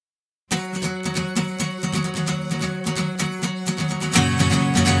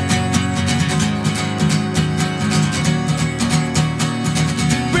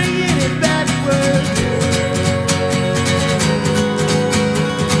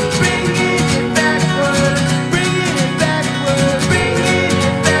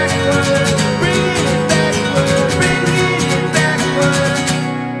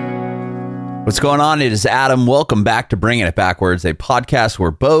What's going on? It is Adam. Welcome back to Bringing It Backwards, a podcast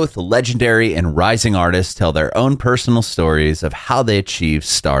where both legendary and rising artists tell their own personal stories of how they achieved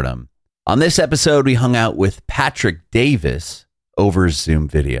stardom. On this episode, we hung out with Patrick Davis over Zoom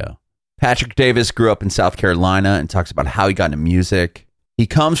video. Patrick Davis grew up in South Carolina and talks about how he got into music. He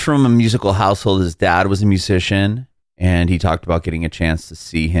comes from a musical household. His dad was a musician, and he talked about getting a chance to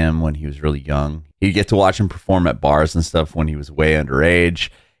see him when he was really young. He'd get to watch him perform at bars and stuff when he was way underage.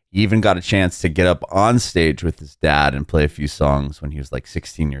 He even got a chance to get up on stage with his dad and play a few songs when he was like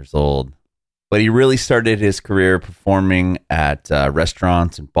 16 years old. But he really started his career performing at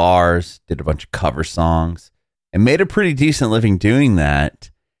restaurants and bars, did a bunch of cover songs, and made a pretty decent living doing that.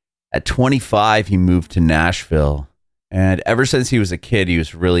 At 25, he moved to Nashville. And ever since he was a kid, he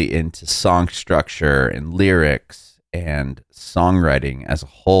was really into song structure and lyrics and songwriting as a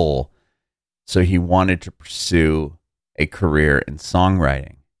whole. So he wanted to pursue a career in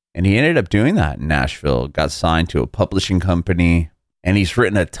songwriting. And he ended up doing that in Nashville, got signed to a publishing company, and he's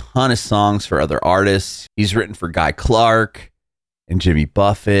written a ton of songs for other artists. He's written for Guy Clark and Jimmy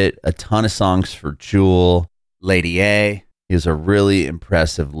Buffett, a ton of songs for Jewel, Lady A. He has a really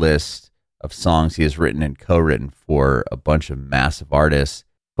impressive list of songs he has written and co-written for a bunch of massive artists.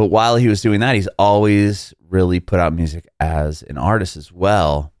 But while he was doing that, he's always really put out music as an artist as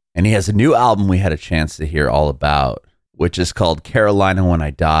well. And he has a new album we had a chance to hear all about, which is called Carolina When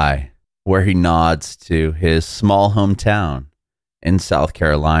I Die, where he nods to his small hometown in South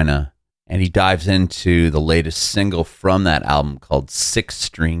Carolina. And he dives into the latest single from that album called Six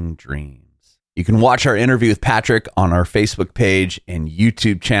String Dreams. You can watch our interview with Patrick on our Facebook page and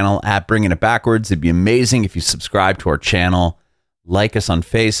YouTube channel at Bringing It Backwards. It'd be amazing if you subscribe to our channel, like us on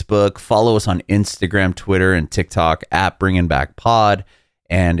Facebook, follow us on Instagram, Twitter, and TikTok at Bringing Back Pod.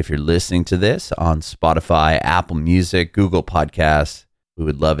 And if you're listening to this on Spotify, Apple Music, Google Podcasts, we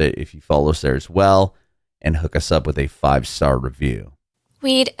would love it if you follow us there as well and hook us up with a 5-star review.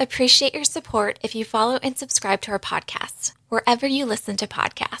 We'd appreciate your support if you follow and subscribe to our podcast, wherever you listen to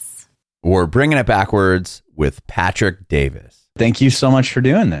podcasts. We're Bringing It Backwards with Patrick Davis. Thank you so much for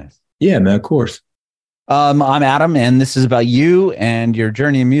doing this. Yeah, man, of course. I'm Adam, and this is about you and your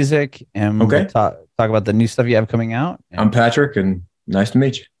journey in music. And we'll talk about the new stuff you have coming out. I'm Patrick, and nice to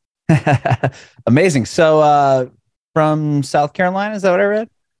meet you. Amazing. So from South Carolina, is that what I read?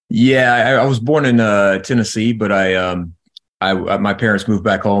 Yeah, I was born in Tennessee, but my parents moved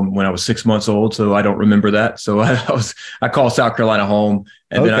back home when I was 6 months old, so I don't remember that. So I call South Carolina home,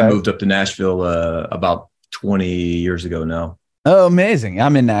 and then I moved up to Nashville about 20 years ago now. Oh, amazing!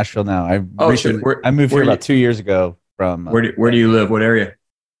 I'm in Nashville now. I moved here about 2 years ago from. Where do you live? What area?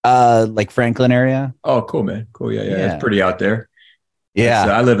 Like Franklin area. Oh, cool, man. Cool. Yeah. It's pretty out there. Yeah,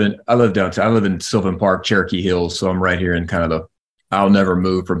 I live downtown. I live in Sylvan Park, Cherokee Hills, so I'm right here in kind of I'll never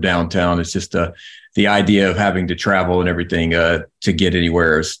move from downtown. It's just the idea of having to travel and everything to get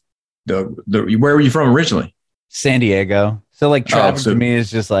anywhere is where were you from originally? San Diego. So like traffic to me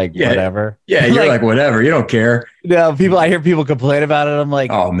is just like whatever. Yeah, you're like whatever. You don't care. No, I hear people complain about it. I'm like,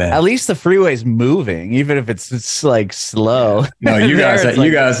 oh man, at least the freeway's moving, even if it's like slow. No, you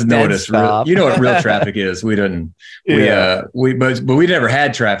guys notice. You know what real traffic is. We didn't. But we never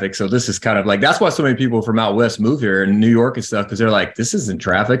had traffic. So this is kind of like that's why so many people from out west move here in New York and stuff because they're like, this isn't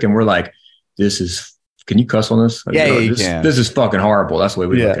traffic, and we're like, this is. Can you cuss on this? Yeah, you can. This is fucking horrible. That's the way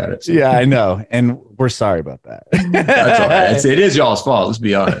we look at it. So. Yeah, I know. And we're sorry about that. That's all right. It is y'all's fault. Let's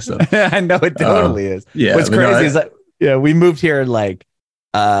be honest. So. I know it totally is. Yeah. What's crazy is that we moved here like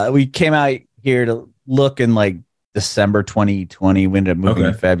we came out here to look in like December 2020. We ended up moving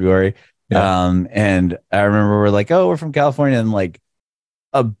in February. Yeah. And I remember we're like, oh, we're from California. And like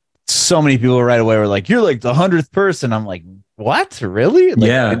so many people right away were like, you're like the 100th person. I'm like, what? Really?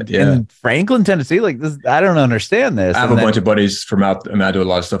 Like, in Franklin, Tennessee? Like this, I don't understand this. I have a bunch of buddies from out. I mean, I do a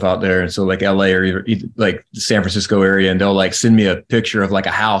lot of stuff out there, and so like LA or either like the San Francisco area, and they'll like send me a picture of like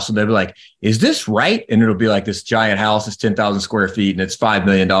a house, and they'll be like, "Is this right?" And it'll be like this giant house, it's 10,000 square feet, and it's $5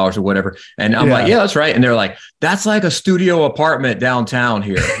 million or whatever. And I'm like, "Yeah, that's right." And they're like, "That's like a studio apartment downtown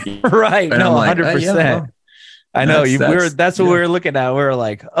here." Right? And no, I'm 100%. I know that's what we were looking at. We were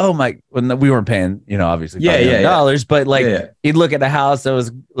like, oh my, when we weren't paying, obviously dollars, but like you'd look at a house that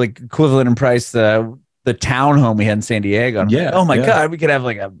was like equivalent in price to the townhome we had in San Diego. And like, oh my God, we could have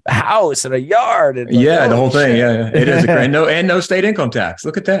like a house and a yard. And like, the whole thing. Yeah. It is a great, no state income tax.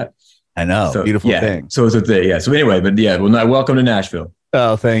 Look at that. I know. So, beautiful thing. So it's a thing. Yeah. So anyway, but welcome to Nashville.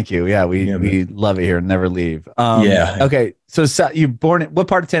 Oh, thank you. Yeah. We love it here. Never leave. Okay. So you born in what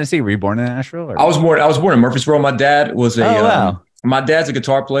part of Tennessee? Were you born in Nashville? Or? I was born in Murfreesboro. My dad was my dad's a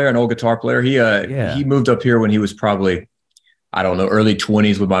guitar player, an old guitar player. He moved up here when he was probably I don't know, early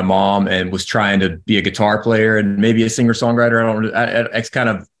 20s with my mom, and was trying to be a guitar player and maybe a singer songwriter.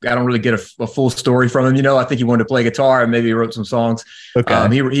 I don't really get a full story from him. I think he wanted to play guitar and maybe he wrote some songs.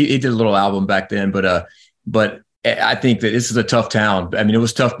 Okay. He did a little album back then, but I think that this is a tough town. I mean, it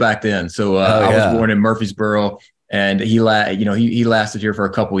was tough back then. So I was born in Murfreesboro, and he lasted here for a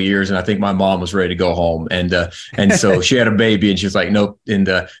couple of years, and I think my mom was ready to go home, and so she had a baby, and she was like, nope, and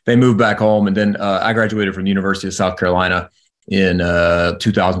they moved back home, and then I graduated from the University of South Carolina in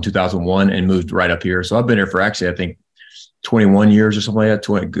 2001 and moved right up here. So I've been here for actually, I think 21 years or something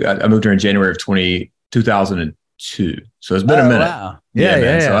like that. I moved here in January of 2002. So it's been a minute. Wow.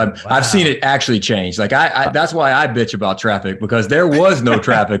 Yeah. So I've seen it actually change. Like that's why I bitch about traffic, because there was no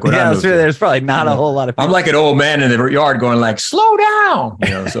traffic when I moved here. There's probably not a whole lot of people. I'm like an old man in the yard going like, slow down.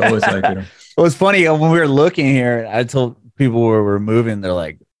 So it's like, It was funny when we were looking here, I told people where we're moving, they're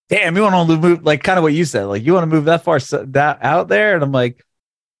like, damn, you want to move, like kind of what you said, like you want to move that far out there? And I'm like,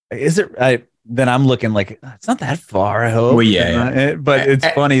 is it? Then I'm looking like it's not that far, I hope. Well, yeah. But it's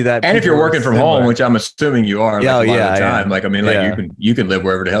funny that, and if you're working from home, which I'm assuming you are, like a lot of the time, yeah. like I mean, you can live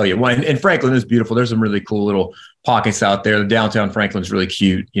wherever the hell you want. And Franklin is beautiful. There's some really cool little pockets out there. The downtown Franklin's really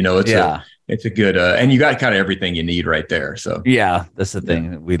cute. It's a good, and you got kind of everything you need right there. So yeah, that's the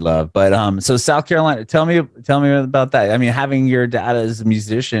thing that we love. But so South Carolina, tell me about that. I mean, having your dad as a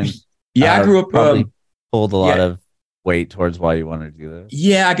musician, I grew up probably pulled a lot of weight towards why you wanted to do this.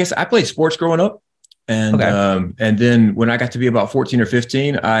 Yeah, I guess I played sports growing up, and then when I got to be about 14 or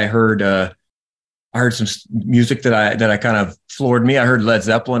 15, I heard some music that I kind of floored me. I heard Led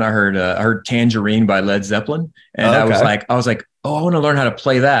Zeppelin. I heard Tangerine by Led Zeppelin, and I was like, oh, I want to learn how to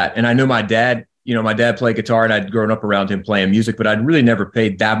play that. And I knew my dad. My dad played guitar, and I'd grown up around him playing music, but I'd really never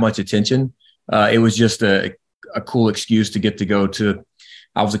paid that much attention. It was just a cool excuse to get to go to.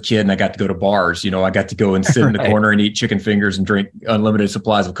 I was a kid and I got to go to bars. I got to go and sit in the corner and eat chicken fingers and drink unlimited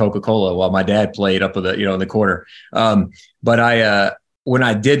supplies of Coca-Cola while my dad played up in the corner. But when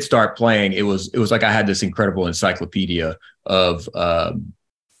I did start playing, it was like I had this incredible encyclopedia of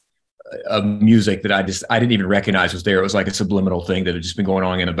music that I didn't even recognize was there. It was like a subliminal thing that had just been going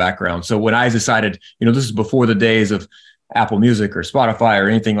on in the background. So when I decided, this is before the days of Apple Music or Spotify or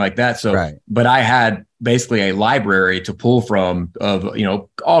anything like that. So, but I had basically a library to pull from of,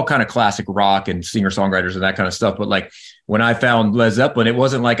 all kind of classic rock and singer-songwriters and that kind of stuff. But like when I found Led Zeppelin, it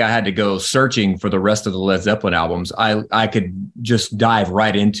wasn't like I had to go searching for the rest of the Led Zeppelin albums. I could just dive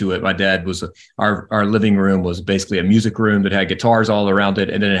right into it. My dad was our living room was basically a music room that had guitars all around it.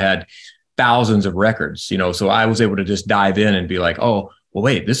 And then it had thousands of records, so I was able to just dive in and be like, oh, well,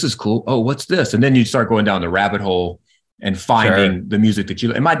 wait, this is cool. Oh, what's this? And then you start going down the rabbit hole and finding the music that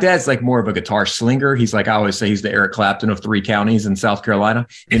you. And my dad's like more of a guitar slinger. He's like, I always say he's the Eric Clapton of 3 counties in South Carolina.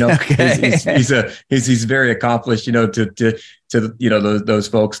 Okay. he's very accomplished, to those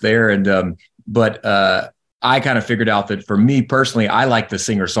folks there. And but I kind of figured out that for me personally, I like the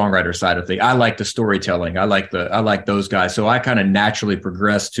singer songwriter side of things. I like the storytelling. I like those guys. So I kind of naturally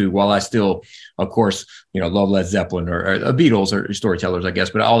progressed to, while I still, of course, love Led Zeppelin or Beatles or storytellers, I guess,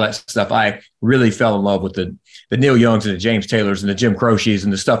 but all that stuff, I really fell in love with the Neil Youngs and the James Taylors and the Jim Croces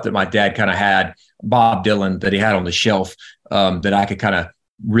and the stuff that my dad kind of had, Bob Dylan that he had on the shelf, that I could kind of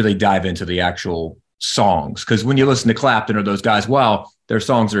really dive into the actual songs. Because when you listen to Clapton or those guys, while their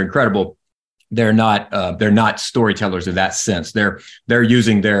songs are incredible, they're not storytellers in that sense. They're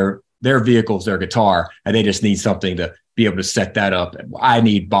using their vehicles, their guitar, and they just need something to be able to set that up. I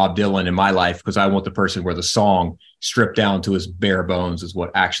need Bob Dylan in my life because I want the person where the song stripped down to his bare bones is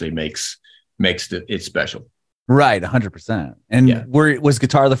what actually makes it special. Right, 100%. And was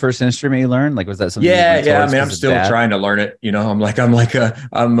guitar the first instrument you learned? Like, was that something? Yeah. I mean, I'm still trying to learn it. I'm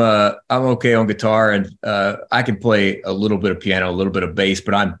okay on guitar, and I can play a little bit of piano, a little bit of bass,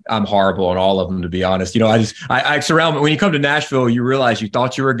 but I'm horrible on all of them, to be honest. I surround. When you come to Nashville, you realize you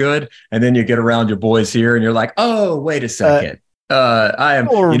thought you were good, and then you get around your boys here, and you're like, oh, wait a second. I am,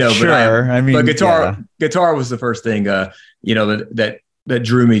 but guitar was the first thing, that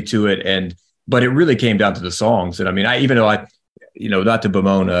drew me to it. But it really came down to the songs. And I mean, not to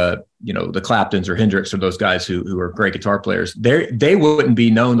bemoan, the Claptons or Hendrix or those guys who are great guitar players, they wouldn't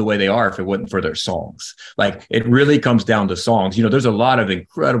be known the way they are if it wasn't for their songs. Like, it really comes down to songs. There's a lot of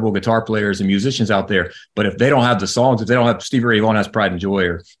incredible guitar players and musicians out there, but if they don't have the songs, if they don't have Stevie Ray Vaughan has Pride and Joy,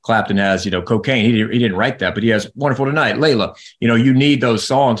 or Clapton has, Cocaine, he didn't write that, but he has Wonderful Tonight, Layla. You need those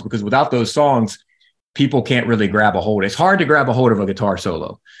songs, because without those songs, people can't really grab a hold. It's hard to grab a hold of a guitar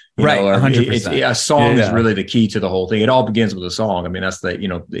solo. 100%. A song is really the key to the whole thing. It all begins with a song. I mean, that's the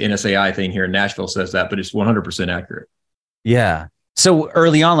NSAI thing here in Nashville says that, but it's 100% accurate. Yeah. So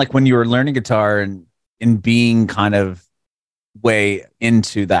early on, like when you were learning guitar and being kind of way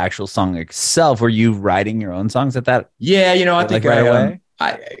into the actual song itself? Were you writing your own songs at that? Yeah, I think right away.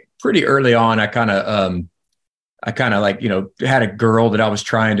 I pretty early on, I kind of like, had a girl that I was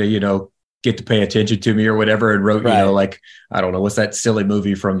trying to, get to pay attention to me or whatever, and wrote, like, I don't know, what's that silly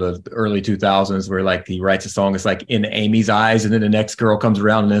movie from the early 2000s where like he writes a song, it's like In Amy's Eyes, and then the next girl comes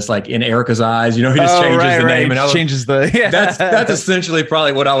around and it's like In Erica's Eyes, he just changes the name, and changes the that's essentially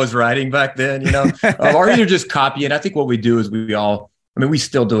probably what I was writing back then, or either just copying. I think what we do is we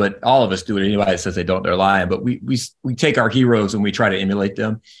still do it. All of us do it. Anybody that says they don't, they're lying. But we take our heroes and we try to emulate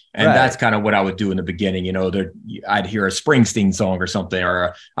them. And that's kind of what I would do in the beginning. I'd hear a Springsteen song or something.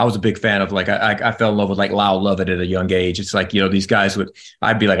 Or I was a big fan of I fell in love with like Lyle Lovett at a young age. It's like, these guys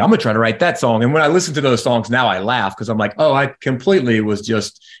I'd be like, I'm going to try to write that song. And when I listen to those songs now, I laugh because I'm like, oh, I completely was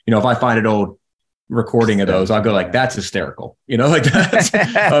just, if I find an old recording of those, I'll go like, that's hysterical, like that's,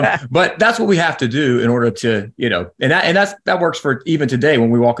 but that's what we have to do in order to, and that works for even today when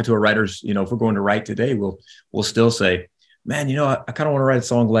we walk into a writer's, if we're going to write today, we'll still say, man, I kind of want to write a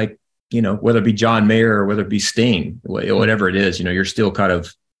song like, whether it be John Mayer or whether it be Sting, whatever it is, you're still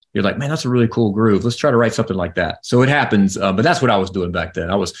you're like, man, that's a really cool groove. Let's try to write something like that. So it happens. But that's what I was doing back then.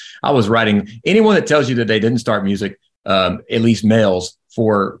 I was writing. Anyone that tells you that they didn't start music, at least males,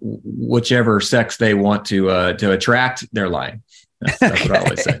 for whichever sex they want to attract, they're lying. That's what I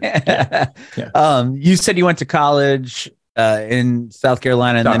always say. Yeah. You said you went to college in South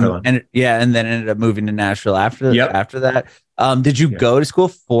Carolina, and then ended up moving to Nashville after that. Did you go to school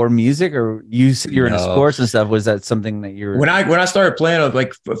for music, or you're into sports and stuff? Was that something that you were? When I started playing,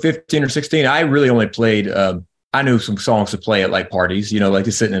 like 15 or 16, I really only played. I knew some songs to play at like parties, like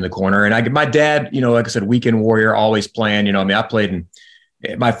just sitting in the corner. And my dad, like I said, weekend warrior, always playing. I played in.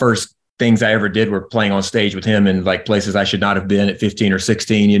 My first things I ever did were playing on stage with him in like places I should not have been at 15 or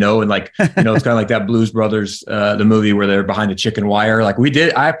 16, and like, it's kind of like that Blues Brothers, the movie where they're behind the chicken wire. Like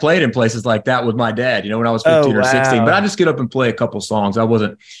I played in places like that with my dad, when I was 15 or 16, but I just get up and play a couple songs. I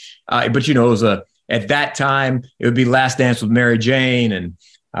wasn't, but it was at that time it would be Last Dance with Mary Jane, and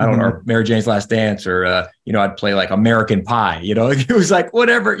I don't know, or Mary Jane's Last Dance, or, I'd play like American Pie, it was like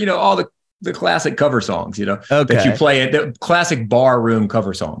whatever, all the classic cover songs, that you play at the classic bar room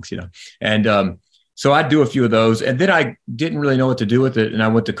cover songs, and so I'd do a few of those, and then I didn't really know what to do with it, and I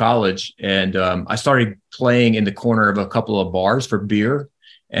went to college, and I started playing in the corner of a couple of bars for beer,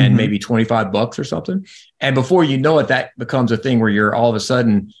 and maybe $25 or something, and before you know it, that becomes a thing where you're all of a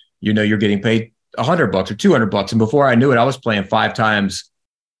sudden, you're getting paid $100 or $200, and before I knew it, I was playing 5 times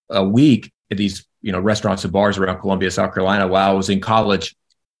a week at these restaurants and bars around Columbia, South Carolina, while I was in college.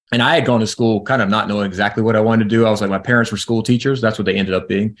 And I had gone to school kind of not knowing exactly what I wanted to do. I was like, my parents were school teachers. That's what they ended up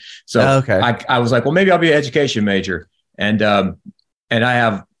being. So I was like, well, maybe I'll be an education major. And I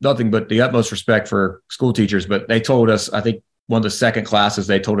have nothing but the utmost respect for school teachers. But they told us, I think one of the second classes,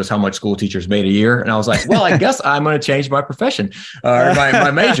 they told us how much school teachers made a year. And I was like, well, I guess I'm going to change my profession or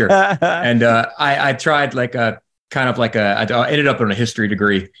my major. And I tried I ended up on a history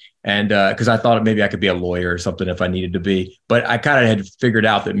degree. And because I thought maybe I could be a lawyer or something if I needed to be. But I kind of had figured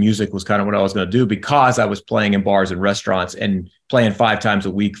out that music was kind of what I was going to do, because I was playing in bars and restaurants and playing 5 times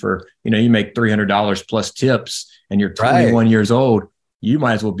a week for, you make $300 plus tips, and you're 21 years old. You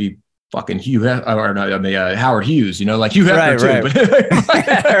might as well be fucking Howard Hughes, like Hugh Hefner too.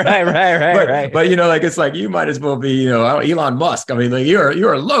 Right. But it's like you might as well be, Elon Musk. I mean, like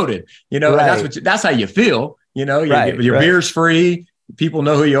you're loaded, and that's how you feel. Your beer's free. People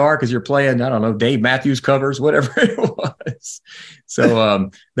know who you are because you're playing, I don't know, Dave Matthews covers, whatever it was. So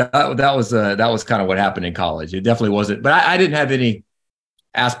that was kind of what happened in college. It definitely wasn't, but I didn't have any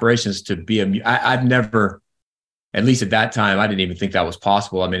aspirations to be I've never, at least at that time, I didn't even think that was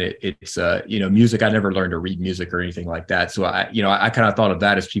possible. I mean, it's music. I never learned to read music or anything like that. So I kind of thought of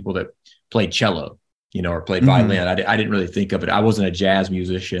that as people that played cello, or played violin. I didn't really think of it. I wasn't a jazz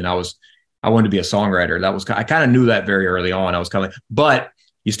musician. I wanted to be a songwriter. I kind of knew that very early on. I was kind of, but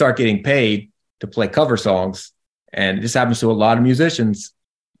you start getting paid to play cover songs. And this happens to a lot of musicians.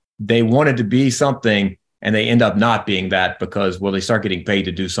 They wanted to be something and they end up not being that because, well, they start getting paid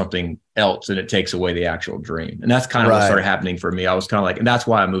to do something else and it takes away the actual dream. And that's kind of what started happening for me. I was kind of like, and that's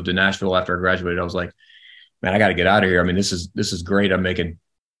why I moved to Nashville after I graduated. I was like, man, I got to get out of here. I mean, this is great. I'm making,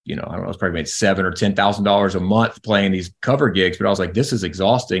 I don't know, I was probably made $7,000 or $10,000 a month playing these cover gigs, but I was like, this is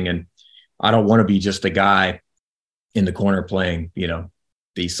exhausting. And I don't want to be just a guy in the corner playing,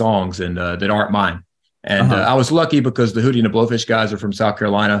 these songs and that aren't mine. And I was lucky because the Hootie and the Blowfish guys are from South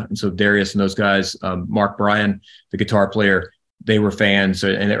Carolina. And so Darius and those guys, Mark Bryan, the guitar player, they were fans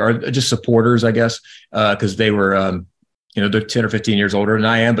and or just supporters, I guess, because they were they're 10 or 15 years older than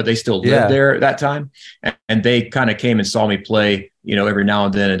I am, but they still lived there at that time. And they kind of came and saw me play, every now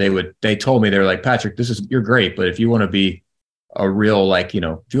and then. And they told me, they're like, Patrick, you're great. But if you want to be a real, if you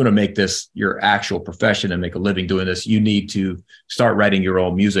want to make this your actual profession and make a living doing this, you need to start writing your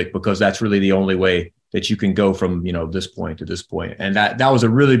own music, because that's really the only way that you can go from, this point to this point. And that was a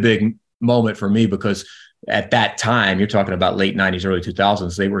really big moment for me, because at that time, you're talking about late 90s, early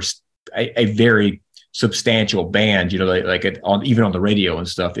 2000s, they were a very substantial band, even on the radio and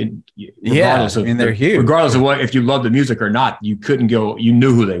stuff. They're huge. Regardless of if you love the music or not, you couldn't go, you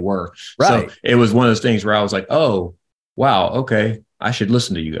knew who they were. Right. So it was one of those things where I was like, oh, wow, okay, I should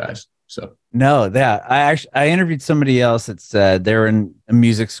listen to you guys. So no, I interviewed somebody else that said they were in a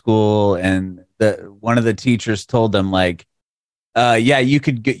music school, and one of the teachers told them, like, you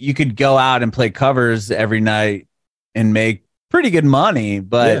could go out and play covers every night and make pretty good money,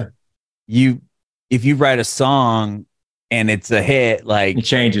 but if you write a song and it's a hit, like, it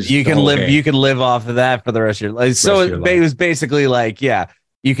changes. You can live off of that for the rest of your life. So it was basically like,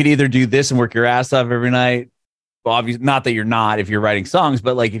 you could either do this and work your ass off every night. Well, obviously, not that you're not if you're writing songs,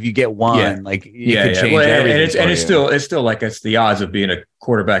 but like if you get one, like could change everything. And it's still like it's the odds of being a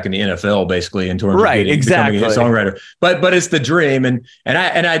quarterback in the NFL, basically, in terms of becoming a songwriter. But it's the dream, and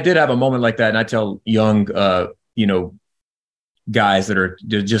I did have a moment like that, and I tell young guys that are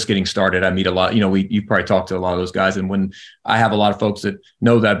just getting started. I meat a lot. You probably talk to a lot of those guys, and when I have a lot of folks that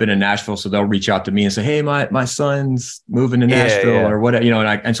know that I've been in Nashville, so they'll reach out to me and say, "Hey, my son's moving to Nashville," or whatever.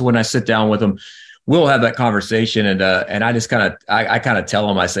 And so when I sit down with them, we'll have that conversation, and I just kind of tell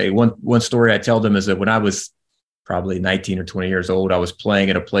them. I say one story I tell them is that when I was probably 19 or 20 years old, I was playing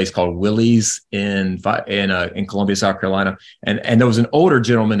at a place called Willie's in Columbia, South Carolina, and there was an older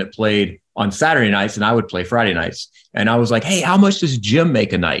gentleman that played on Saturday nights, and I would play Friday nights. And I was like, "Hey, how much does Jim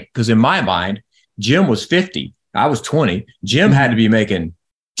make a night?" Because in my mind, Jim was 50, I was 20. Jim had to be making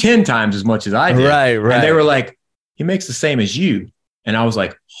 10 times as much as I did. Right. And they were like, "He makes the same as you." And I was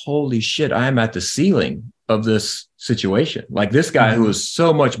like, holy shit, I am at the ceiling of this situation. Like, this guy who is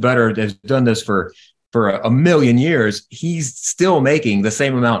so much better, has done this for a million years, he's still making the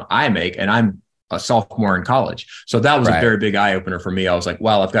same amount I make, and I'm a sophomore in college. So that was a very big eye opener for me. I was like,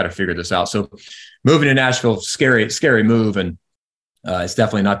 wow, I've got to figure this out. So moving to Nashville, scary move. And it's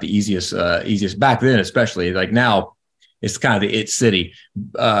definitely not the easiest back then, especially. Like now, it's kind of the it city.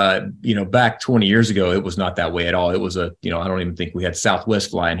 Back 20 years ago, it was not that way at all. It was I don't even think we had Southwest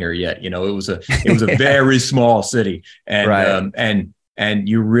flying here yet. It was a very small city, and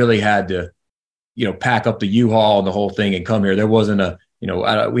you really had to, pack up the U-Haul and the whole thing and come here. There wasn't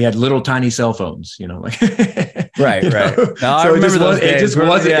we had little tiny cell phones, Right. No, so I remember those days.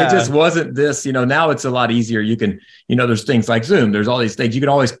 It just wasn't this, now it's a lot easier. You can, there's things like Zoom, there's all these things, you can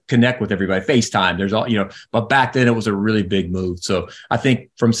always connect with everybody, FaceTime, there's all, but back then it was a really big move. So I think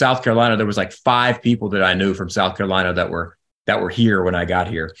from South Carolina, there was like 5 people that I knew from South Carolina that were here when I got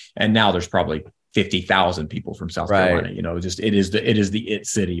here. And now there's probably 50,000 people from South Carolina, it is the it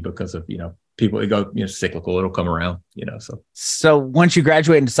city because of, people, it go, cyclical, it'll come around, So once you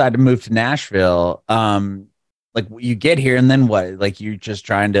graduate and decide to move to Nashville, like you get here and then what? Like you're just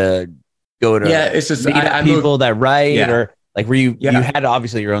trying to go to it's just I people that write or like were you had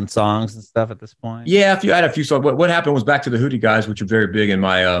obviously your own songs and stuff at this point? Yeah, I had a few songs. What happened was back to the Hootie guys, which are very big in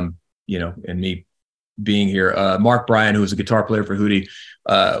my in me being here. Mark Bryan, who was a guitar player for Hootie,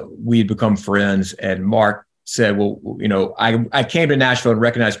 we'd become friends, and Mark said, well, I came to Nashville and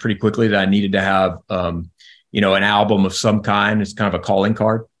recognized pretty quickly that I needed to have an album of some kind. It's kind of a calling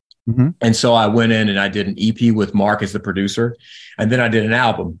card. Mm-hmm. And so I went in and I did an EP with Mark as the producer. And then I did an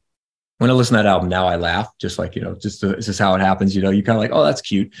album. When I listen to that album now, I laugh, just like, this is how it happens. You kind of like, oh, that's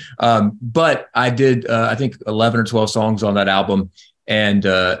cute. But I did, I think 11 or 12 songs on that album. And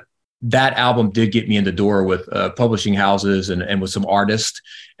that album did get me in the door with publishing houses and with some artists.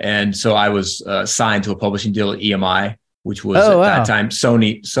 And so I was signed to a publishing deal at EMI, which was that time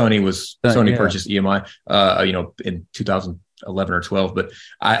Sony purchased EMI, in 2011 or 12. But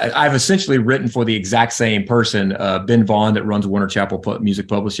I've essentially written for the exact same person, Ben Vaughn, that runs Warner Chappell Music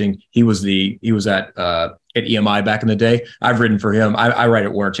Publishing. He was at EMI back in the day. I've written for him. I write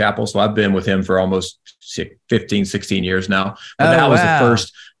at Warner Chappell, so I've been with him for almost 15, 16 years now. But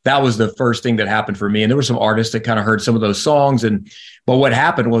that was the first thing that happened for me. And there were some artists that kind of heard some of those songs. But what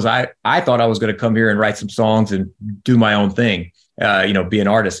happened was I thought I was going to come here and write some songs and do my own thing, be an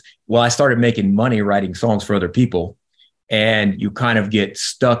artist. Well, I started making money writing songs for other people. And you kind of get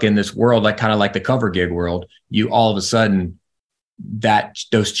stuck in this world, kind of like the cover gig world. You all of a sudden,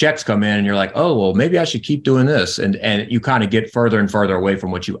 those checks come in and you're like, oh, well, maybe I should keep doing this. And you kind of get further and further away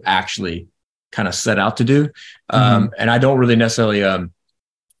from what you actually kind of set out to do. And I don't really necessarily,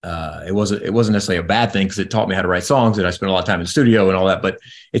 it wasn't necessarily a bad thing because it taught me how to write songs, and I spent a lot of time in the studio and all that, but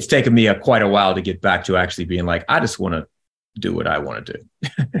it's taken me quite a while to get back to actually being like, I just want to do what I want to do.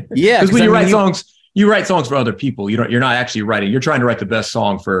 Yeah. Because when you write songs for other people, you're not actually writing, you're trying to write the best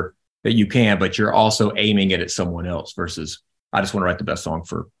song that you can, but you're also aiming it at someone else versus I just want to write the best song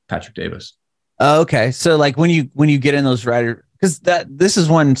for Patrick Davis. Okay. So like when you get in those writer, because this is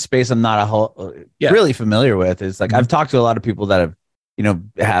one space I'm not really familiar with. It's like I've talked to a lot of people that have,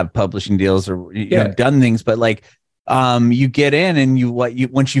 have publishing deals or you know, done things, but like you get in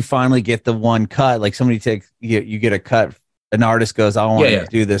and once you finally get the one cut, like somebody takes you get a cut, an artist goes, I want to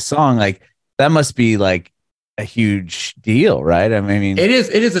do this song, like that must be like a huge deal, right? I mean, it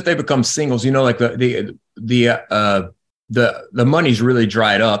is that they become singles, like the money's really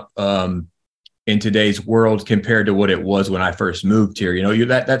dried up in today's world compared to what it was when I first moved here.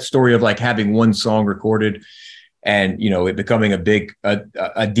 That story of like having one song recorded and it becoming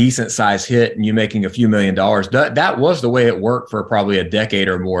a decent size hit and you making a few $1 million. That was the way it worked for probably a decade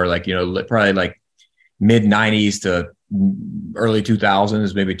or more, like probably like mid 90s to early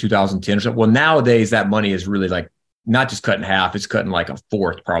 2000s, maybe 2010 or something. Well, nowadays that money is really like not just cut in half, it's cut in like a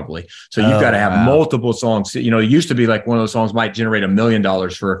fourth probably. So you've got to have multiple songs. It used to be like one of those songs might generate $1 million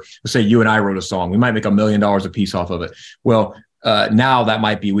for, let's say you and I wrote a song. We might make $1 million a piece off of it. Well, now that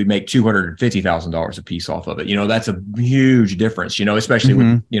might be, we make $250,000 a piece off of it. That's a huge difference, especially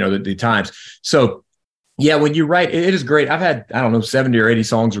with, the times. So yeah, when you write, it is great. I've had, 70 or 80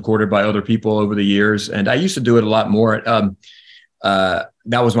 songs recorded by other people over the years. And I used to do it a lot more.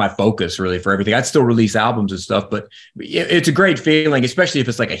 That was my focus really for everything. I'd still release albums and stuff, but it's a great feeling, especially if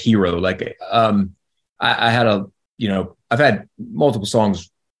it's like a hero. Like I've had multiple songs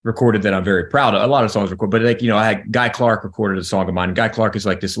recorded that I'm very proud of. A lot of songs recorded, but like, I had Guy Clark recorded a song of mine. Guy Clark is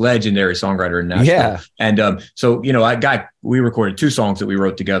like this legendary songwriter in Nashville. Yeah. And so, we recorded 2 songs that we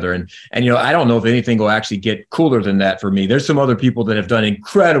wrote together. And I don't know if anything will actually get cooler than that for me. There's some other people that have done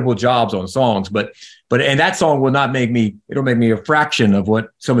incredible jobs on songs, but that song will not make me, it'll make me a fraction of what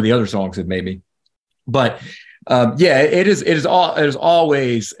some of the other songs have made me. But it is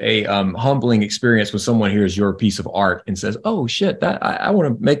always a humbling experience when someone hears your piece of art and says, oh shit, that I want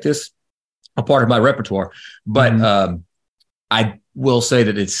to make this a part of my repertoire. But I will say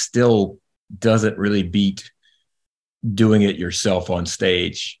that it still doesn't really beat doing it yourself on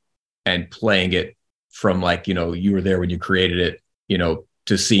stage and playing it from like, you were there when you created it,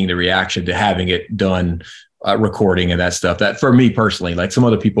 to seeing the reaction, to having it done, recording and that stuff. That for me personally, like some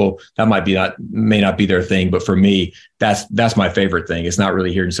other people, that may not be their thing, but for me, that's my favorite thing. It's not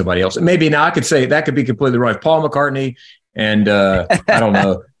really hearing somebody else. And maybe now I could say that could be completely wrong. If Paul McCartney and I don't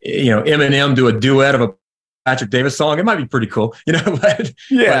know, Eminem do a duet of a Patrick Davis song, it might be pretty cool, but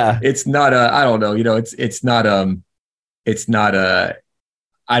it's not I don't know, it's not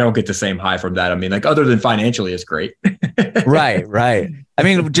I don't get the same high from that. I mean, like other than financially, it's great. Right. I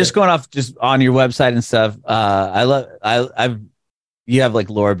mean, just going off just on your website and stuff. You have like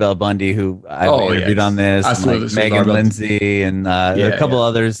Laura Bell Bundy, who I've interviewed on this, and like Megan Lindsay and a couple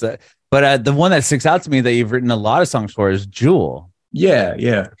others. But the one that sticks out to me that you've written a lot of songs for is Jewel.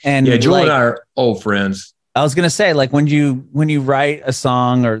 Yeah. And Jewel and I are old friends. I was gonna say, like when you write a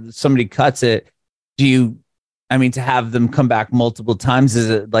song or somebody cuts it, to have them come back multiple times, is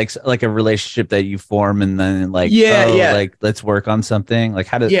it like a relationship that you form and then like, like let's work on something? Like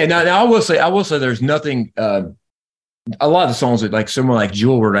how does? Yeah. Now I will say there's nothing. A lot of the songs that like someone like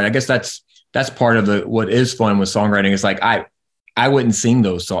Jewel wrote, I guess that's part of what is fun with songwriting. Is like I wouldn't sing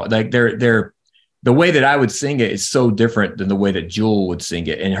those songs. Like they're the way that I would sing it is so different than the way that Jewel would sing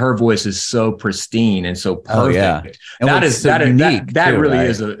it, and her voice is so pristine and so perfect. Oh, yeah. And that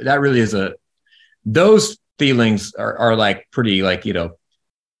really is a those feelings are like pretty like,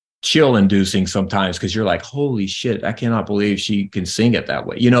 chill inducing sometimes. Cause you're like, holy shit, I cannot believe she can sing it that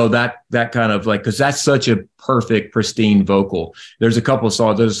way. That kind of like, cause that's such a perfect, pristine vocal. There's a couple of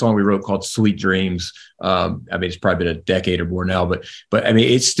songs, there's a song we wrote called Sweet Dreams. It's probably been a decade or more now, but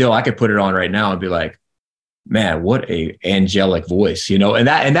it's still, I could put it on right now and be like, man, what a angelic voice, and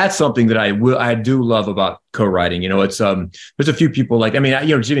that's something that I do love about co-writing. It's there's a few people like,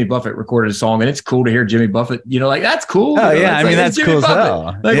 Jimmy Buffett recorded a song and it's cool to hear Jimmy Buffett, like that's cool. Oh yeah. That's Jimmy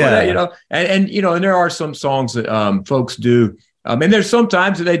cool. Like, and there are some songs that folks do. And there's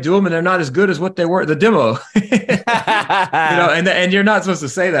sometimes that they do them and they're not as good as what they were at the demo, and you're not supposed to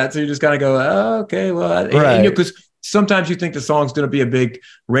say that. So you just kind of go, oh, okay, well, right. Because sometimes you think the song's going to be a big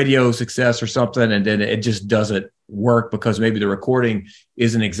radio success or something, and then it just doesn't work because maybe the recording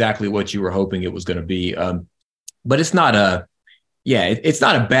isn't exactly what you were hoping it was going to be. But it's not Yeah, it's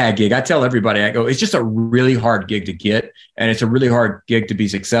not a bad gig. I tell everybody, I go, it's just a really hard gig to get, and it's a really hard gig to be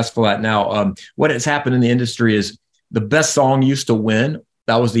successful at. Now, what has happened in the industry is the best song used to win.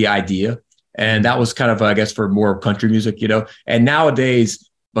 That was the idea, and that was kind of, I guess, for more country music, And nowadays,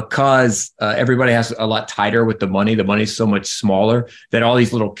 because everybody has a lot tighter with the money's so much smaller that all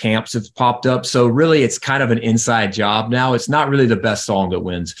these little camps have popped up. So really, it's kind of an inside job now. It's not really the best song that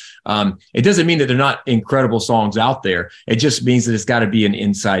wins. It doesn't mean that they're not incredible songs out there. It just means that it's got to be an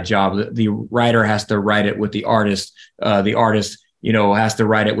inside job. The writer has to write it with the artist. The artist, has to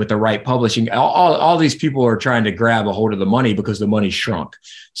write it with the right publishing. All these people are trying to grab a hold of the money because the money shrunk.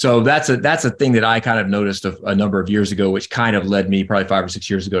 So that's a thing that I kind of noticed a number of years ago, which kind of led me probably 5 or 6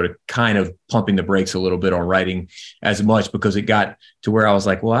 years ago to kind of pumping the brakes a little bit on writing as much, because it got to where I was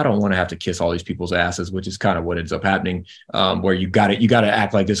like, well, I don't want to have to kiss all these people's asses, which is kind of what ends up happening, where you got to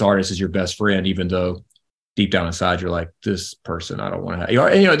act like this artist is your best friend, even though deep down inside you're like, this person, I don't want to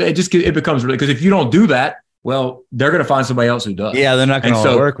have, it becomes really, because if you don't do that, well, they're going to find somebody else who does. Yeah, they're not going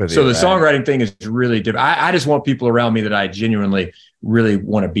to work with you. So the songwriting thing is really different. I just want people around me that I genuinely really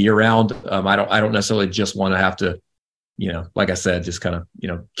want to be around. I don't necessarily just want to have to, like I said, just kind of,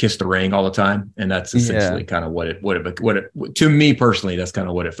 kiss the ring all the time. And that's essentially kind of what it, to me personally, that's kind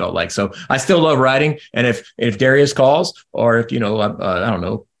of what it felt like. So I still love writing. And if Darius calls, or if, I don't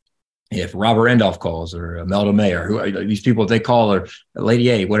know, if Robert Randolph calls, or Imelda May, or who these people, if they call, or Lady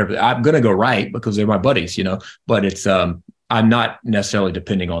A, whatever, I'm going to go write because they're my buddies, but it's, I'm not necessarily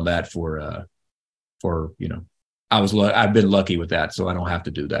depending on that for, I've been lucky with that. So I don't have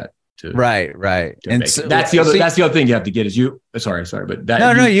to do that. Right. And so, that's the other thing you have to get is sorry, but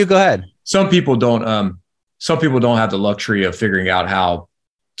that, no, you go ahead. Some people don't have the luxury of figuring out how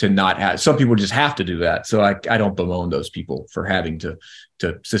to not have. Some people just have to do that. So I don't bemoan those people for having to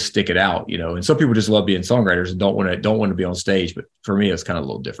stick it out, and some people just love being songwriters and don't want to be on stage. But for me, it's kind of a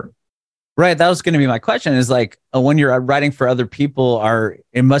little different. Right. That was going to be my question, is like, when you're writing for other people,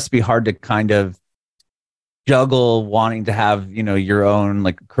 it must be hard to kind of juggle wanting to have, your own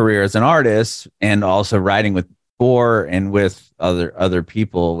like career as an artist and also writing with other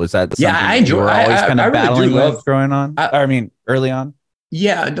people. Was that something I enjoy, you were always kind of battling really with growing on? Early on?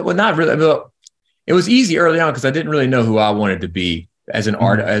 Yeah, well, not really. Well, it was easy early on because I didn't really know who I wanted to be as an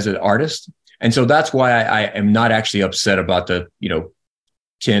artist. And so that's why I am not actually upset about the,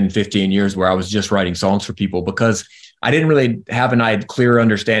 10, 15 years where I was just writing songs for people, because I didn't really have a clear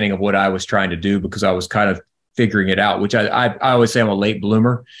understanding of what I was trying to do, because I was kind of figuring it out, which I always say I'm a late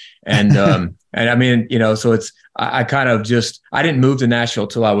bloomer. And, and I mean, so it's, I kind of I didn't move to Nashville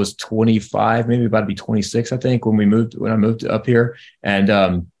till I was 25, maybe about to be 26, I think, when I moved up here. And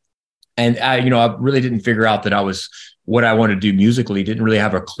I really didn't figure out that what I wanted to do musically. Didn't really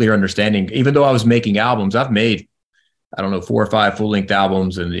have a clear understanding, even though I was making albums. I've made, 4 or 5 full-length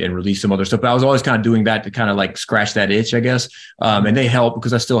albums and released some other stuff, but I was always kind of doing that to kind of like scratch that itch, I guess. And they helped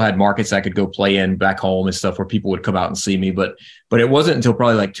because I still had markets I could go play in back home and stuff where people would come out and see me. But it wasn't until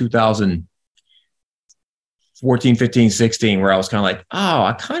probably like 2014, 15, 16, where I was kind of like, oh,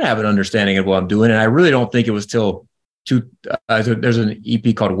 I kind of have an understanding of what I'm doing. And I really don't think it was till there's an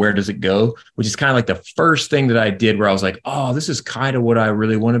EP called Where Does It Go, which is kind of like the first thing that I did where I was like, oh, this is kind of what I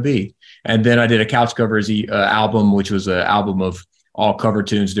really want to be. And then I did a Couch Covers album, which was an album of all cover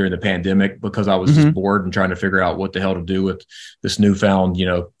tunes during the pandemic, because I was just bored and trying to figure out what the hell to do with this newfound,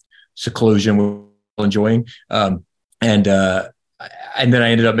 seclusion we're enjoying. And then I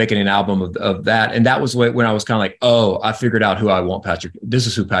ended up making an album of that. And that was when I was kind of like, oh, I figured out who I want this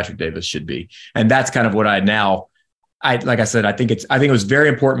is who Patrick Davis should be. And that's kind of what like I said, I think it was very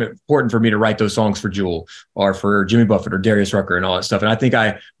important for me to write those songs for Jewel or for Jimmy Buffett or Darius Rucker and all that stuff. And I think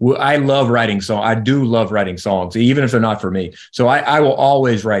I love writing songs. I do love writing songs, even if they're not for me. So I will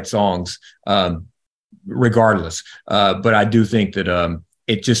always write songs regardless. But I do think that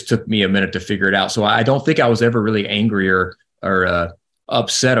it just took me a minute to figure it out. So I don't think I was ever really angry or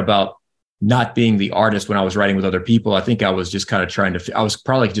upset about not being the artist when I was writing with other people. I think I was just kind of I was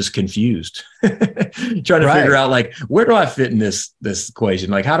probably just confused, trying to figure out like, where do I fit in this equation?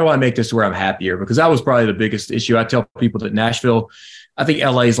 Like, how do I make this to where I'm happier? Because that was probably the biggest issue. I tell people that Nashville, I think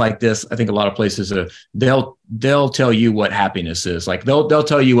LA is like this. I think a lot of places, they'll tell you what happiness is. Like they'll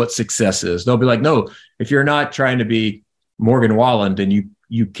tell you what success is. They'll be like, no, if you're not trying to be Morgan Wallen, then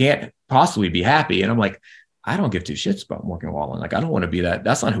you can't possibly be happy. And I'm like, I don't give two shits about Morgan Wallen. Like, I don't want to be that.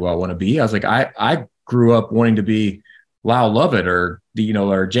 That's not who I want to be. I was like, I grew up wanting to be Lyle Lovett or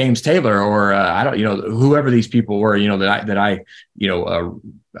or James Taylor or I don't, whoever these people were, I'm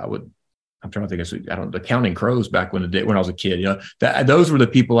trying to think of, the Counting Crows back when I was a kid, those were the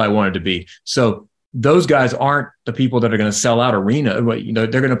people I wanted to be. So those guys aren't the people that are going to sell out arena. They're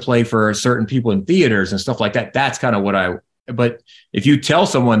going to play for certain people in theaters and stuff like that. That's kind of but if you tell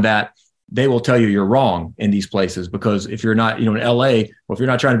someone that, they will tell you you're wrong in these places, because if you're not, in LA, well, if you're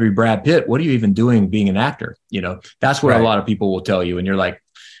not trying to be Brad Pitt, what are you even doing being an actor? That's what a lot of people will tell you. And you're like,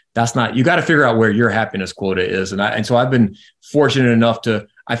 that's not, you got to figure out where your happiness quota is. And so I've been fortunate enough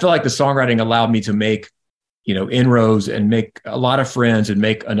I feel like the songwriting allowed me to make, inroads and make a lot of friends and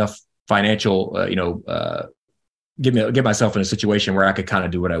make enough financial, get myself in a situation where I could kind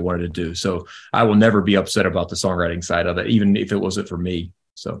of do what I wanted to do. So I will never be upset about the songwriting side of it, even if it wasn't for me.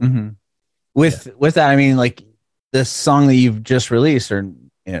 So with that, I mean, like this song that you've just released, or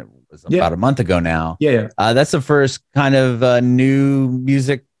it was about a month ago now. Yeah. That's the first kind of new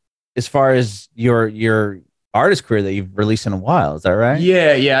music as far as your artist career that you've released in a while. Is that right?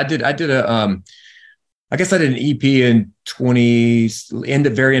 Yeah. I did I guess I did an EP in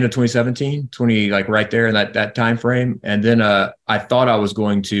very end of 2017, like right there in that time frame. And then I thought I was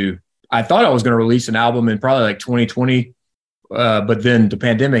going to release an album in probably like 2020, but then the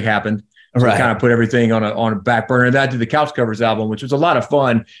pandemic happened. So I kind of put everything on a back burner. And I did the Couch Covers album, which was a lot of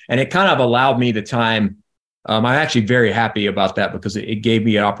fun, and it kind of allowed me the time. I'm actually very happy about that, because it gave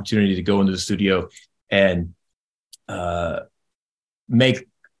me an opportunity to go into the studio and make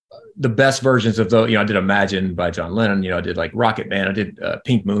the best versions of those. I did Imagine by John Lennon. I did like Rocket Man. I did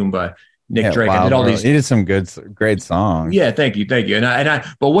Pink Moon by Nick Drake. I did all these. You did some great songs. Yeah, thank you.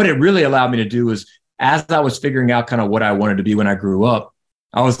 But what it really allowed me to do is, as I was figuring out kind of what I wanted to be when I grew up,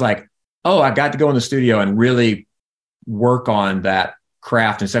 I was like, oh, I got to go in the studio and really work on that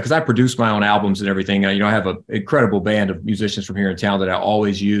craft and stuff, because I produce my own albums and everything. I have an incredible band of musicians from here in town that I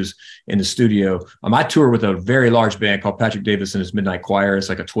always use in the studio. I tour with a very large band called Patrick Davis and his Midnight Choir. It's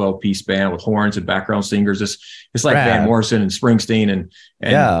like a 12-piece band with horns and background singers. It's like Van Morrison and Springsteen and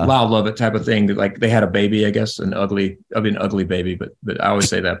Loud Love It type of thing. Like they had a baby, I guess, an ugly baby, but I always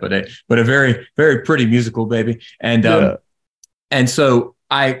say that, but a very, very pretty musical baby. And so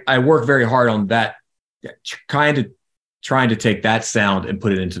I work very hard on that, trying to take that sound and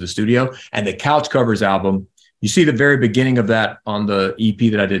put it into the studio. And the Couch Covers album, you see the very beginning of that on the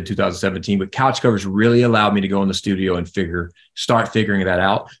EP that I did in 2017, but Couch Covers really allowed me to go in the studio and start figuring that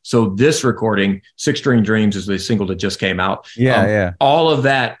out. So this recording, Six String Dreams, is the single that just came out. All of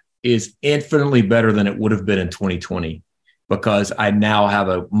that is infinitely better than it would have been in 2020, because I now have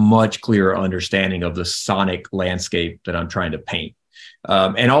a much clearer understanding of the sonic landscape that I'm trying to paint.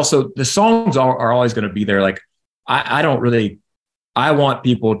 And also the songs are always going to be there. Like, I want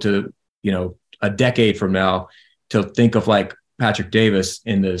people to, a decade from now, to think of like Patrick Davis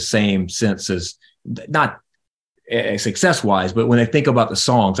in the same sense as, not success wise, but when they think about the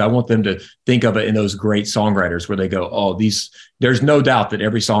songs, I want them to think of it in those great songwriters where they go, oh, there's no doubt that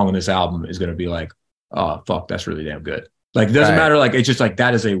every song on this album is going to be like, oh, fuck, that's really damn good. Like, it doesn't matter. Like, it's just like,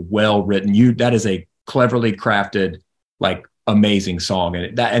 that is a well-written, that is a cleverly crafted, like, amazing song.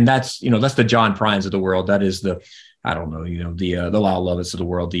 And that's the John Prynes of the world. That is the Loud Love It's of the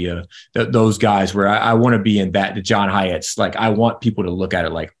world, those guys where I want to be in that, the John Hyatt's. Like, I want people to look at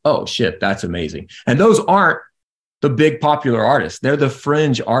it like, oh shit, that's amazing. And those aren't the big popular artists. They're the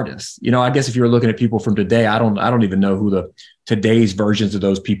fringe artists. I guess if you're looking at people from today, I don't even know who today's versions of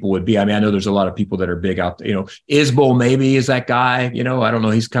those people would be. I mean, I know there's a lot of people that are big out there. Isbell maybe is that guy. I don't know.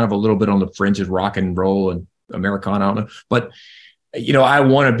 He's kind of a little bit on the fringe of rock and roll and Americana. I don't know. But, I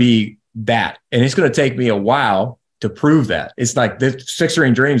want to be that. And it's going to take me a while to prove that. It's like the Six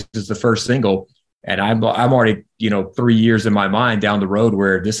String Dreams is the first single. And I'm already, 3 years in my mind down the road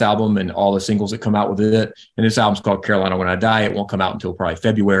where this album and all the singles that come out with it. And this album's called Carolina When I Die. It won't come out until probably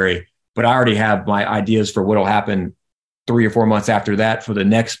February. But I already have my ideas for what'll happen 3 or 4 months after that for the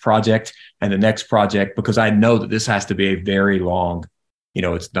next project and the next project, because I know that this has to be a very long,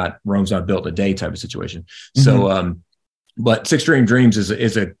 it's not, Rome's not built in a day type of situation. Mm-hmm. So, but Six String Dreams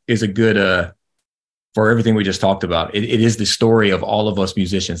is a good, for everything we just talked about. It is the story of all of us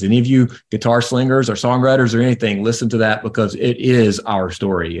musicians. Any of you guitar slingers or songwriters or anything, listen to that, because it is our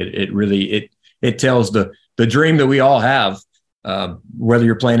story. It really tells the dream that we all have, whether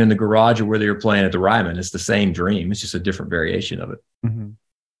you're playing in the garage or whether you're playing at the Ryman. It's the same dream. It's just a different variation of it. Mm-hmm.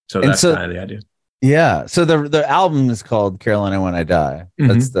 So that's kind of the idea. Yeah. So the album is called Carolina When I Die.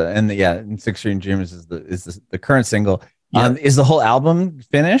 That's and Six String Dreams is the current single. Yeah. Is the whole album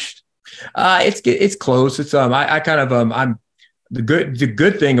finished? It's close. It's I kind of I'm the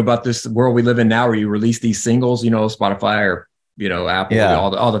good thing about this world we live in now, where you release these singles, Spotify or Apple,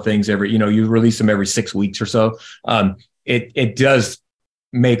 all the things you release them every 6 weeks or so. It does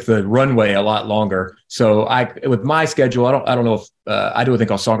make the runway a lot longer. So with my schedule, I don't know if I do a thing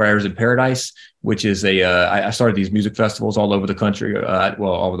called Songwriters in Paradise, which is I started these music festivals all over the country,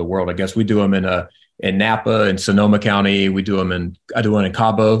 all over the world. I guess we do them in Napa and Sonoma County. I do one in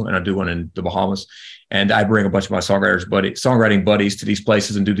Cabo, and I do one in the Bahamas. And I bring a bunch of my songwriting buddies to these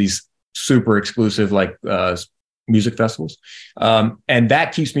places and do these super exclusive music festivals. And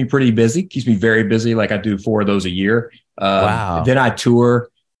that keeps me pretty busy, keeps me very busy. Like I do 4 of those a year. Wow. Then I tour.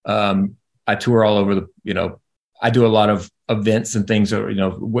 I tour all over I do a lot of events and things,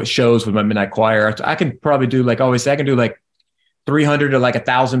 shows with my Midnight Choir. I can probably do I can do 300 to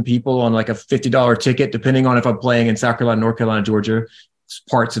 1,000 people on a $50 ticket, depending on if I'm playing in South Carolina, North Carolina, Georgia,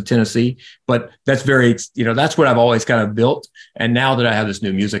 parts of Tennessee. But that's that's what I've always kind of built. And now that I have this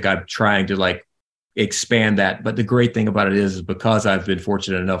new music, I'm trying to expand that. But the great thing about it is because I've been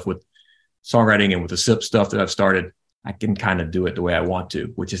fortunate enough with songwriting and with the SIP stuff that I've started, I can kind of do it the way I want to,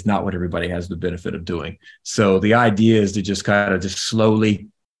 which is not what everybody has the benefit of doing. So the idea is to just kind of slowly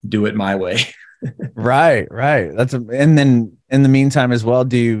do it my way. Right. And then in the meantime as well,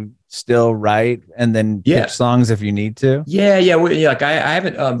 do you still write and then pick songs if you need to? Yeah. I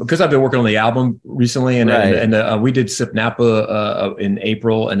haven't because I've been working on the album recently, and we did SIP Napa in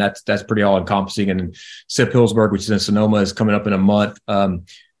April, and that's pretty all encompassing. And SIP Hillsburg, which is in Sonoma, is coming up in a month.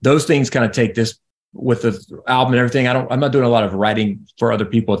 Those things kind of take this with the album and everything. I'm not doing a lot of writing for other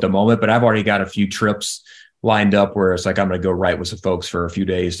people at the moment, but I've already got a few trips lined up where it's I'm going to go write with some folks for a few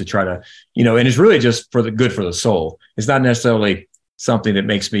days to try to, and it's really just for the good for the soul. It's not necessarily something that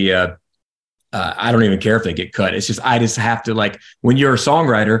makes me, I don't even care if they get cut. It's just, I just have to when you're a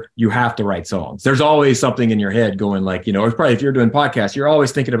songwriter, you have to write songs. There's always something in your head going or probably if you're doing podcasts, you're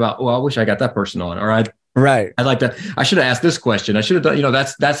always thinking about, I wish I got that person on, or I'd like to, I should have asked this question. I should have done,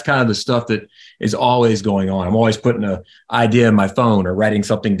 that's kind of the stuff that is always going on. I'm always putting an idea in my phone or writing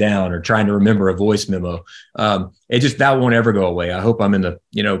something down or trying to remember a voice memo. That won't ever go away. I hope I'm in the,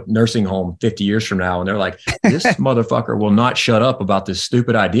 nursing home 50 years from now. And they're like, this motherfucker will not shut up about this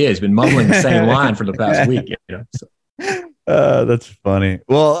stupid idea. He's been mumbling the same line for the past week. So. That's funny.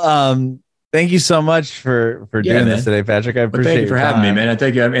 Well, thank you so much for doing this today, Patrick. I appreciate it. Thank you for having me, man. I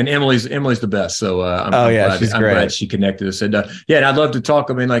thank you. And Emily's the best. So I'm glad she connected us. And and I'd love to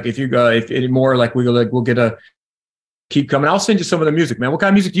talk. I mean, if you go, if any more, we'll get keep coming. I'll send you some of the music, man. What kind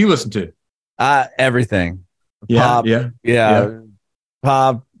of music do you listen to? Everything. Pop,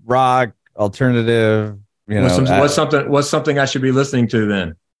 pop, rock, alternative. What's something I should be listening to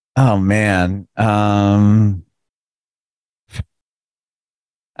then? Oh man. I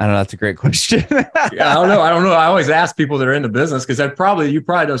don't know. That's a great question. I don't know. I always ask people that are in the business because you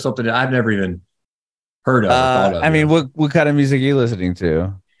probably know something that I've never even heard of. Or thought of. I mean, what kind of music are you listening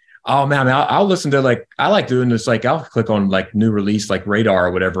to? Oh man, I'll listen to I like doing this. I'll click on new release, Radar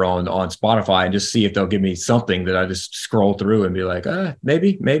or whatever on Spotify and just see if they'll give me something that I just scroll through and be like,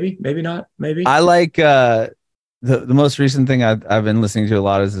 maybe not, maybe. I like the most recent thing I've been listening to a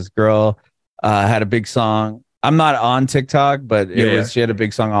lot is this girl had a big song. I'm not on TikTok, but she had a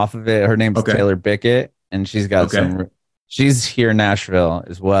big song off of it. Her name's Taylor Bickett, and she's got she's here in Nashville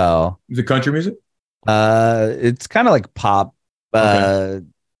as well. Is it country music? It's kind of like pop.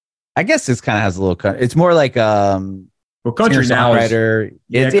 I guess this kind of has a little it's more like country now songwriter.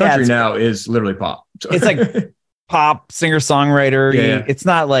 Country now is literally pop. It's like pop singer-songwriter. Yeah. It's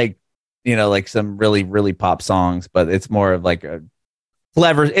not some really, really pop songs, but it's more of a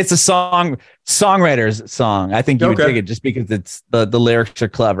clever. It's a songwriter's song. I think you would dig it just because it's the lyrics are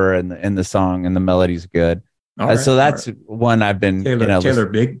clever and the song and the melody's good. So that's one I've been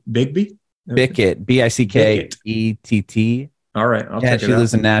Taylor Bigby Bickett, Bickett. All right, she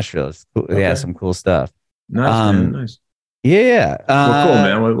lives in Nashville. It's cool. Yeah, some cool stuff. Nice, man. Nice. Yeah. Well, cool,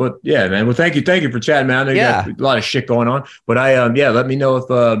 man. Man. Well, thank you for chatting, man. I know you got a lot of shit going on, but let me know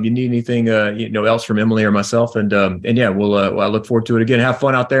if you need anything, else from Emily or myself, and we'll I look forward to it again. Have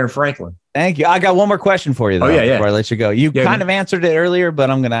fun out there in Franklin. Thank you. I got one more question for you, though. Before I let you go, you kind of answered it earlier, but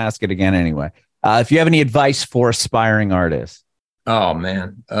I'm going to ask it again anyway. If you have any advice for aspiring artists? Oh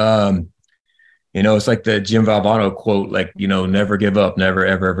man, it's like the Jim Valvano quote, never give up, never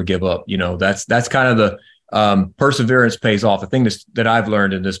ever give up. That's kind of the perseverance pays off. The thing that I've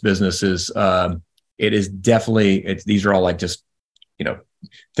learned in this business is it is definitely these are all just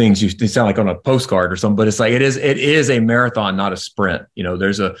things they sound like on a postcard or something, but it's it is a marathon, not a sprint.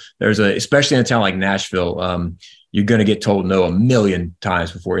 There's a especially in a town like Nashville, you're going to get told no a million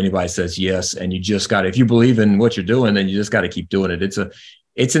times before anybody says yes, and you just got if you believe in what you're doing, then you just got to keep doing it.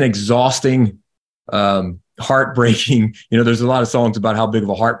 It's an exhausting, heartbreaking, there's a lot of songs about how big of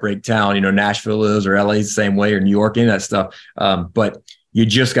a heartbreak town, Nashville is, or LA is the same way, or New York, any of that stuff. But you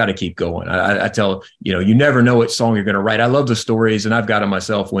just got to keep going. I tell, you never know what song you're going to write. I love the stories, and I've got them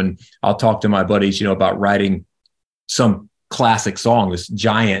myself when I'll talk to my buddies, about writing some classic song, this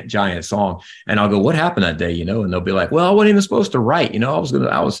giant song. And I'll go, what happened that day? And they'll be like, well, I wasn't even supposed to write. I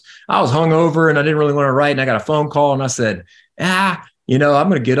was hungover and I didn't really want to write. And I got a phone call and I said, I'm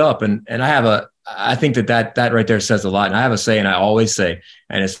going to get up. And I think that right there says a lot. And I have a saying I always say,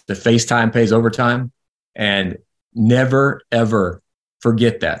 and it's the FaceTime pays overtime. And never, ever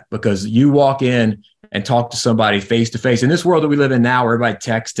forget that, because you walk in and talk to somebody face to face in this world that we live in now, where everybody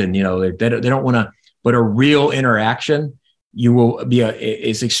texts and, they don't want to, but a real interaction, you will be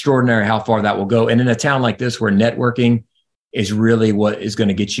it's extraordinary how far that will go. And in a town like this, where networking is really what is going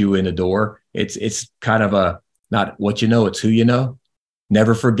to get you in the door, it's kind of not what it's who you know.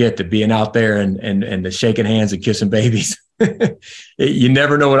 Never forget that being out there and the shaking hands and kissing babies, you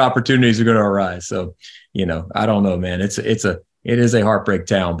never know what opportunities are going to arise. So, I don't know, man, it is a heartbreak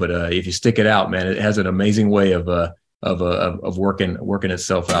town, but if you stick it out, man, it has an amazing way of working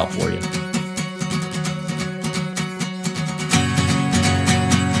itself out for you.